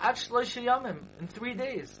immediately? Ad shloisha yamim, in 3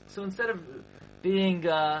 days. So instead of being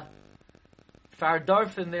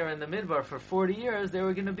fardarfin there in the Midbar for 40 years, they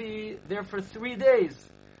were going to be there for 3 days.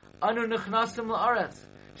 Anu nechnasim la'aretz.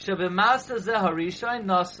 Shebemasa zeh harishayin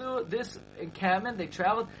nasu, this encampment, they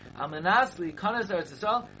traveled, amanas li'kanas Eretz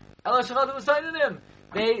Yisrael, ela shachadu v'sayninim.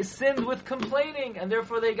 They sinned with complaining, and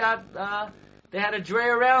therefore they got... they had to dray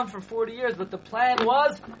around for 40 years, but the plan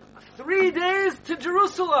was 3 days to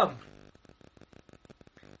Jerusalem.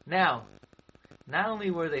 Now, not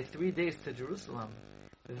only were they 3 days to Jerusalem,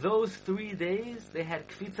 those 3 days they had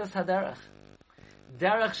kvitzas haderech.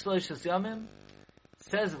 Derech shloishas yamim,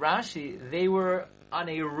 says Rashi, they were on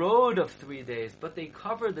a road of 3 days, but they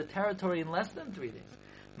covered the territory in less than 3 days.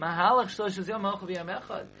 Mahalach shloishas yam malchu v'yam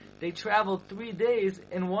echad. They traveled 3 days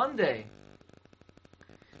in 1 day.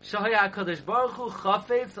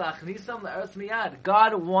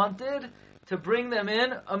 God wanted to bring them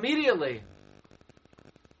in immediately.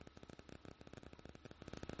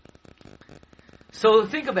 So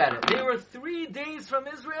think about it. They were 3 days from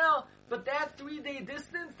Israel, but that 3 day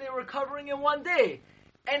distance they were covering in 1 day.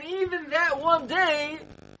 And even that 1 day,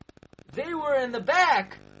 they were in the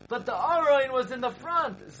back, but the Aroin was in the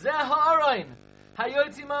front. Zeh ha'aroin.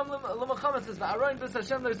 Hayotzimam l'machamah says, V'aroin b'es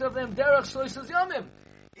Hashem l'yisrael v'nem derech shloishas yamim.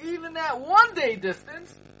 Even that 1 day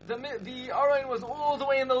distance, the Aroin was all the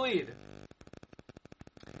way in the lead.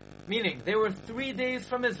 Meaning, they were 3 days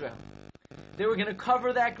from Israel. They were going to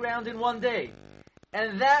cover that ground in 1 day.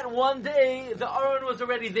 And that 1 day, the Aroin was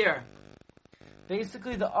already there.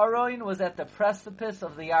 Basically, the Aroin was at the precipice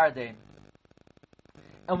of the Yarden.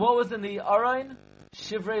 And what was in the Aroin?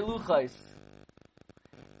 Shivrei Luchais.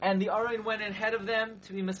 And the Aroin went ahead of them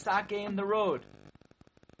to be Masake in the road.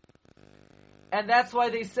 And that's why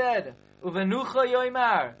they said, Uvenucha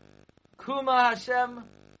yoimar, Kuma Hashem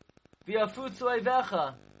v'yafutzu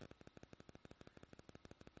eivecha,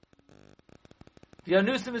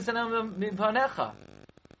 v'yanusim v'sanam mipanecha.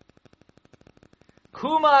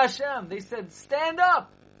 Kuma Hashem, they said, stand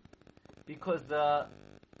up! Because the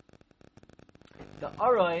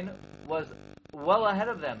Aroin was well ahead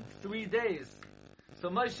of them, 3 days. So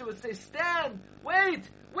Moshe would say, stand! Wait,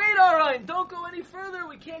 Aroin, don't go any further.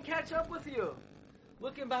 We can't catch up with you.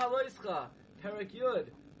 Look in Bahaloischa, Perek Yud,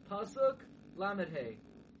 Pasuk, Lamed Hey.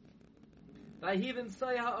 Vayhi bin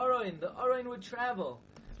Saya ha'aroin, the Aroin would travel.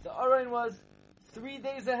 The Aroin was 3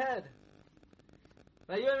 days ahead.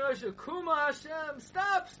 Vayon Moshe, Kuma Hashem,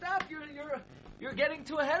 stop, you're getting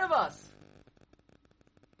too ahead of us.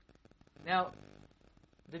 Now,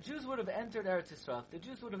 the Jews would have entered Eretz Yisrael. If the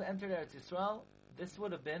Jews would have entered Eretz Yisrael, this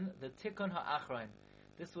would have been the Tikkun ha'achron.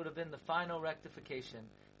 This would have been the final rectification.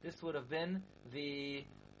 This would have been the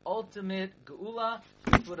ultimate geula.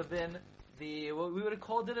 This would have been what we would have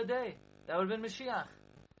called it a day. That would have been Mashiach.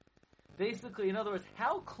 Basically, in other words,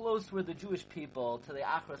 how close were the Jewish people to the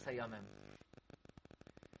Achros Hayamim?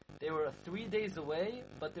 They were 3 days away,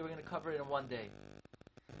 but they were going to cover it in 1 day.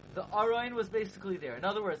 The Aron was basically there. In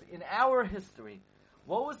other words, in our history,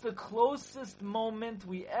 what was the closest moment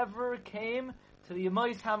we ever came to the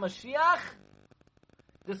Yemais HaMashiach?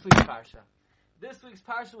 This week's Parsha. This week's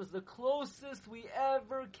Parsha was the closest we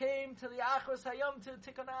ever came to the Achros Hayom, to the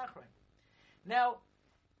Tikkun Achron. Now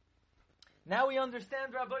we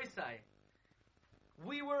understand Rabbi Isai.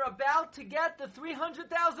 We were about to get the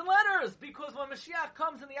 300,000 letters, because when Mashiach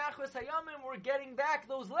comes in the Achros Hayomim, we're getting back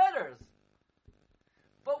those letters.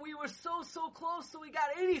 But we were so close, so we got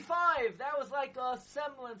 85. That was like a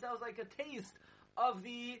semblance, that was like a taste of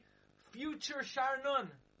the future Sharnun.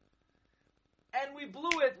 And we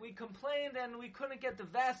blew it, we complained, and we couldn't get the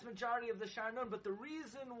vast majority of the Sharnun. But the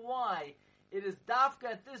reason why it is dafka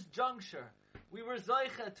at this juncture, we were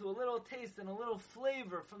zoicha to a little taste and a little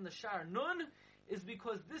flavor from the Sharnun, is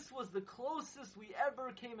because this was the closest we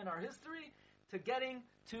ever came in our history to getting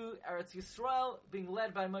to Eretz Yisrael, being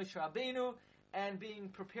led by Moshe Rabbeinu, and being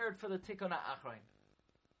prepared for the Tikkun HaAchron.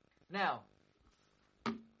 Now,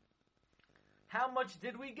 how much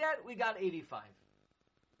did we get? We got 85.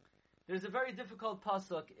 There's a very difficult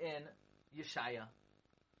pasuk in Yeshaya.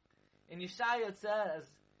 In Yeshaya it says,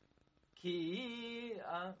 Ki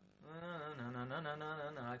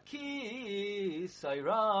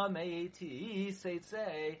Saira Meiti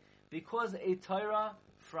Seitzei, because a Torah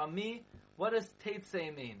from me. What does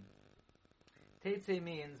Teitzei mean? Teitzei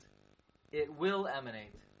means it will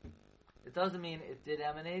emanate. It doesn't mean it did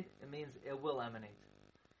emanate, it means it will emanate.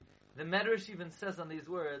 The Medrash even says on these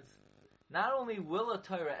words, not only will a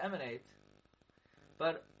Torah emanate,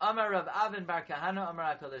 but Amar Rav Avin Bar Kahana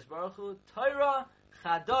Amar HaKadosh Baruch Hu, Torah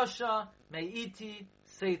Chadasha Meiti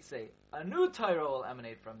Seitzei. A new Torah will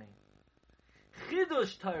emanate from me.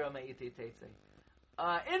 Chidush Torah Meiti Seitzei.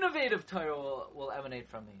 Innovative Torah will emanate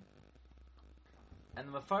from me. And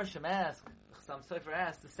the Mefarshim ask, Chassam Sofer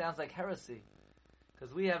asks, this sounds like heresy.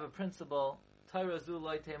 Because we have a principle, Torah zu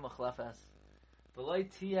loy teh mochlefes. V'loy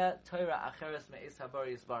tia Torah acheres me'is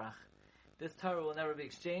habari yisbarach. This Torah will never be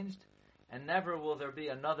exchanged, and never will there be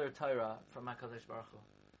another Torah from HaKadosh Baruch Hu.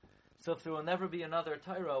 So if there will never be another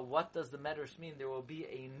Torah, what does the Medrash mean? There will be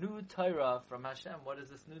a new Torah from Hashem. What is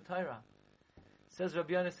this new Torah? It says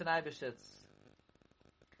Rabbi Yonasan Eibeshitz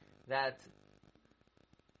that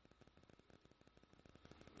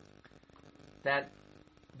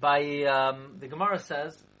by the Gemara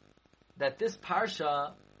says that this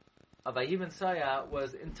parsha of Vayiven Saya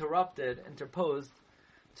was interposed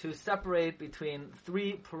to separate between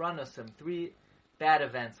 3 Puranusim, 3 bad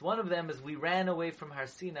events. One of them is we ran away from Har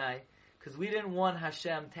Sinai because we didn't want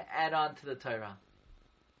Hashem to add on to the Torah.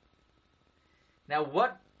 Now,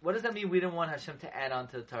 what does that mean? We didn't want Hashem to add on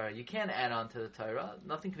to the Torah. You can't add on to the Torah.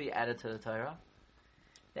 Nothing can be added to the Torah.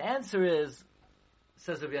 The answer is,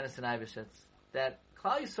 says Rabbi Yonasan Eibeshitz, that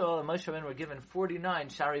Klal Yisrael and Moshe Rabbeinu were given 49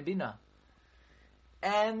 Shari Bina.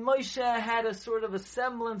 And Moshe had a sort of a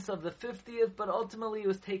semblance of the 50th, but ultimately it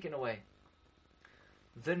was taken away.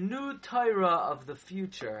 The new Torah of the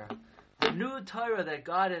future, the new Torah that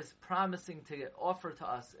God is promising to offer to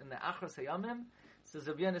us in the Achros Hayamim, says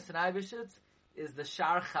Rabbi Yonasan Eibeshitz, is the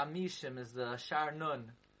Shar Chamishim, is the Shar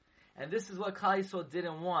Nun. And this is what Klal Yisrael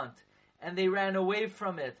didn't want. And they ran away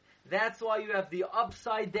from it. That's why you have the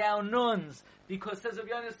upside down nuns. Because, says Rabbi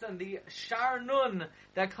Yonasan, the Shar Nun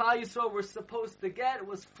that Klal Yisrael were supposed to get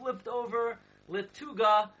was flipped over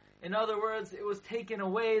Lituga. In other words, it was taken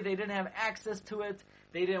away. They didn't have access to it.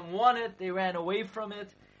 They didn't want it. They ran away from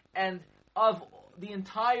it. And of the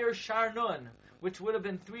entire Shar Nun, which would have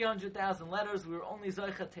been 300,000 letters, we were only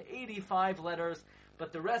Zoicha to 85 letters,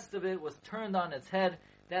 but the rest of it was turned on its head.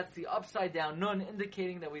 That's the upside down Nun,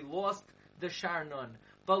 indicating that we lost the Shar Nun.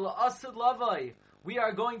 But La'asad Lavai, we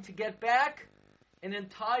are going to get back an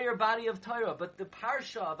entire body of Torah. But the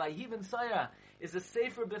Parsha of Vayiven Saya is a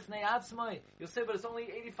Sefer B'fnei Atzmai. You'll say, but it's only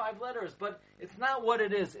 85 letters. But it's not what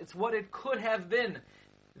it is. It's what it could have been.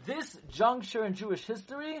 This juncture in Jewish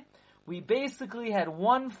history, we basically had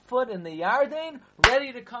 1 foot in the Yarden,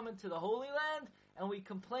 ready to come into the Holy Land, and we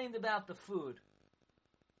complained about the food.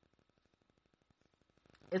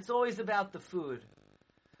 It's always about the food.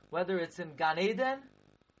 Whether it's in Gan Eden,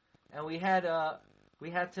 and we had to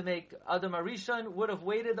make Adam Arishon would have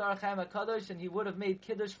waited the Archaim HaKadosh, and he would have made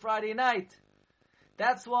Kiddush Friday night.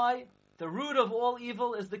 That's why the root of all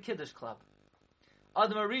evil is the Kiddush Club.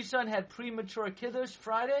 Adam Arishon had premature Kiddush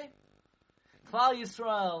Friday. Klal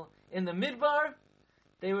Yisrael in the Midbar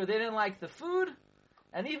They didn't like the food,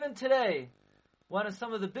 and even today, one of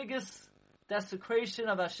some of the biggest desecration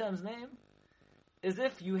of Hashem's name is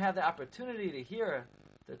if you have the opportunity to hear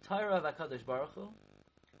the Torah of HaKadosh Baruch Hu,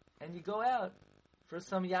 and you go out for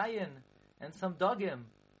some yayin and some dogim.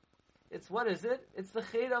 It's, what is it? It's the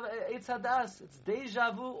Ched of Eitz Hadas. It's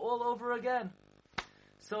deja vu all over again.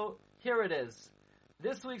 So, here it is.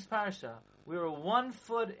 This week's parsha, we were 1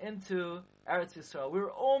 foot into Eretz Yisrael. We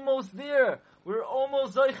were almost there. We were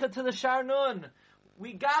almost Zoicha to the Shar Nun.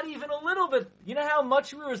 We got even a little bit. You know how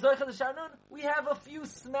much we were Zoicha to the Shar Nun? We have a few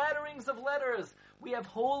smatterings of letters. We have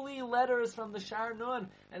holy letters from the Shar Nun,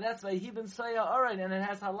 and that's Vayhi ben Saya Aran, and it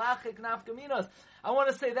has halachic nafkaminos. I want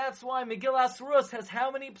to say that's why Megillas Rus has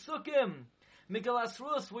how many psukim? Megillas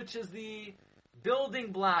Rus, which is the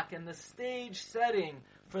building block and the stage setting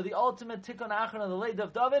for the ultimate Tikkun Achron of the Leit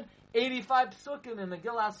of David, 85 psukim in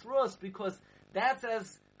Megillas Rus, because that's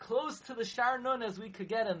as close to the Shar Nun as we could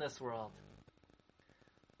get in this world.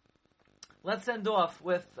 Let's end off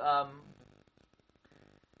with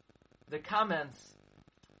the comments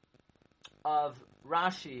of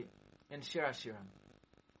Rashi in Shir HaShirim.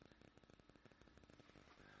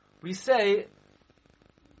 We say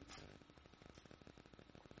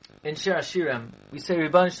in Shir HaShirim, we say,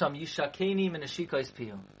 Ribbon Shem Yishakeni min Neshikos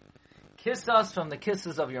Piyu. Kiss us from the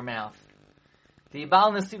kisses of your mouth. The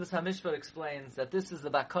Baal Nesivos HaMishpat explains that this is the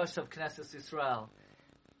Bakash of Knesset Yisrael.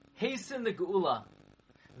 Hasten the Geula.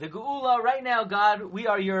 The Geula, right now, God, we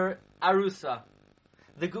are your Arusa.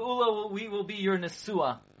 The Geula, we will be your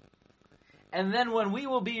Nesua. And then when we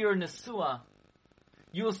will be your Nesua,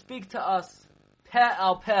 you will speak to us peh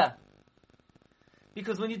al peh.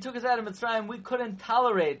 Because when you took us out of Mitzrayim, we couldn't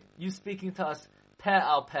tolerate you speaking to us peh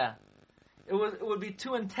al peh. It would be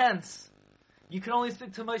too intense. You can only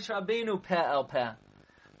speak to Moshe Rabbeinu peh al peh.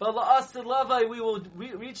 But la'asid lavai, we will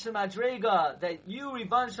reach the madrega that you,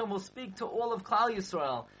 Ribbon Shem, will speak to all of Klal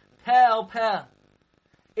Yisrael peh al peh.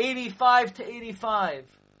 85 to 85.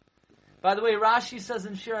 By the way, Rashi says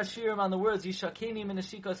in Shir HaShirim on the words Yishakeni min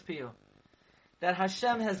Neshikos Piyu that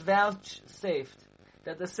Hashem has vouchsafed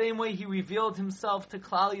that the same way He revealed Himself to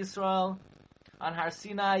Klal Yisrael on Har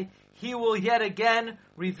Sinai, He will yet again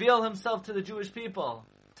reveal Himself to the Jewish people.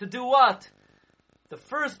 To do what? The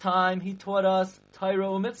first time He taught us Torah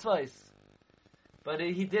u'mitzvahs, but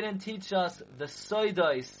He didn't teach us the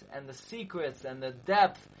soidos and the secrets and the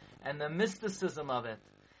depth and the mysticism of it.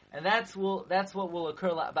 And that's what will occur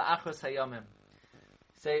ba'achros hayomim.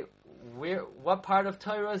 Say, what part of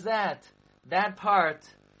Torah is that? That part,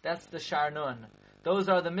 that's the Shar Nun. Those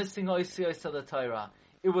are the missing oisios of the Torah.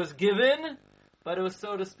 It was given, but it was,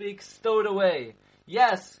 so to speak, stowed away.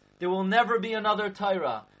 Yes, there will never be another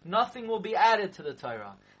Torah. Nothing will be added to the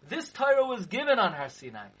Torah. This Torah was given on Har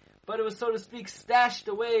Sinai, but it was, so to speak, stashed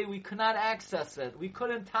away. We could not access it. We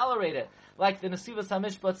couldn't tolerate it. Like the Nesivos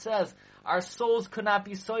HaMishpat says, our souls could not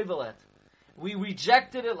be soivelet. We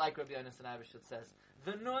rejected it, like Rabbi Yonasan Abishut says.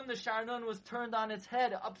 The Nun, the Shar Nun, was turned on its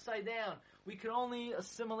head, upside down. We could only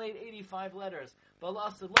assimilate 85 letters. But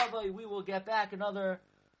L'Asad Lavai, we will get back another,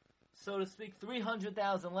 so to speak,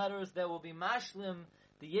 300,000 letters that will be mashlim,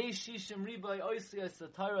 the Yeshishim Ribai Oisiyos the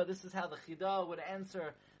Torah. This is how the Chidah would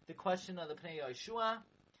answer the question of the Pnei Yeshua.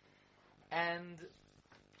 And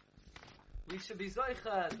we should be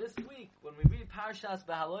Zoicha this week when we read Parshas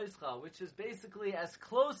Behaloischa, which is basically as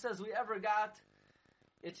close as we ever got.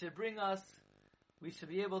 It should bring us, we should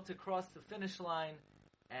be able to cross the finish line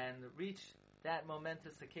and reach that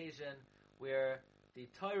momentous occasion where the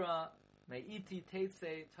Torah Me'iti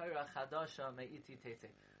Teitze, Torah Chadasha Me'iti Teitze.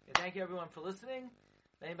 Thank you everyone for listening.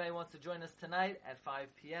 If anybody wants to join us tonight at 5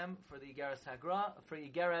 p.m. for the Igeres Hagra, for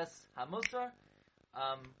Igeres HaMusar,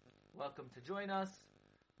 welcome to join us.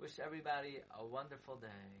 Wish everybody a wonderful day.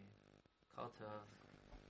 Kol Tov.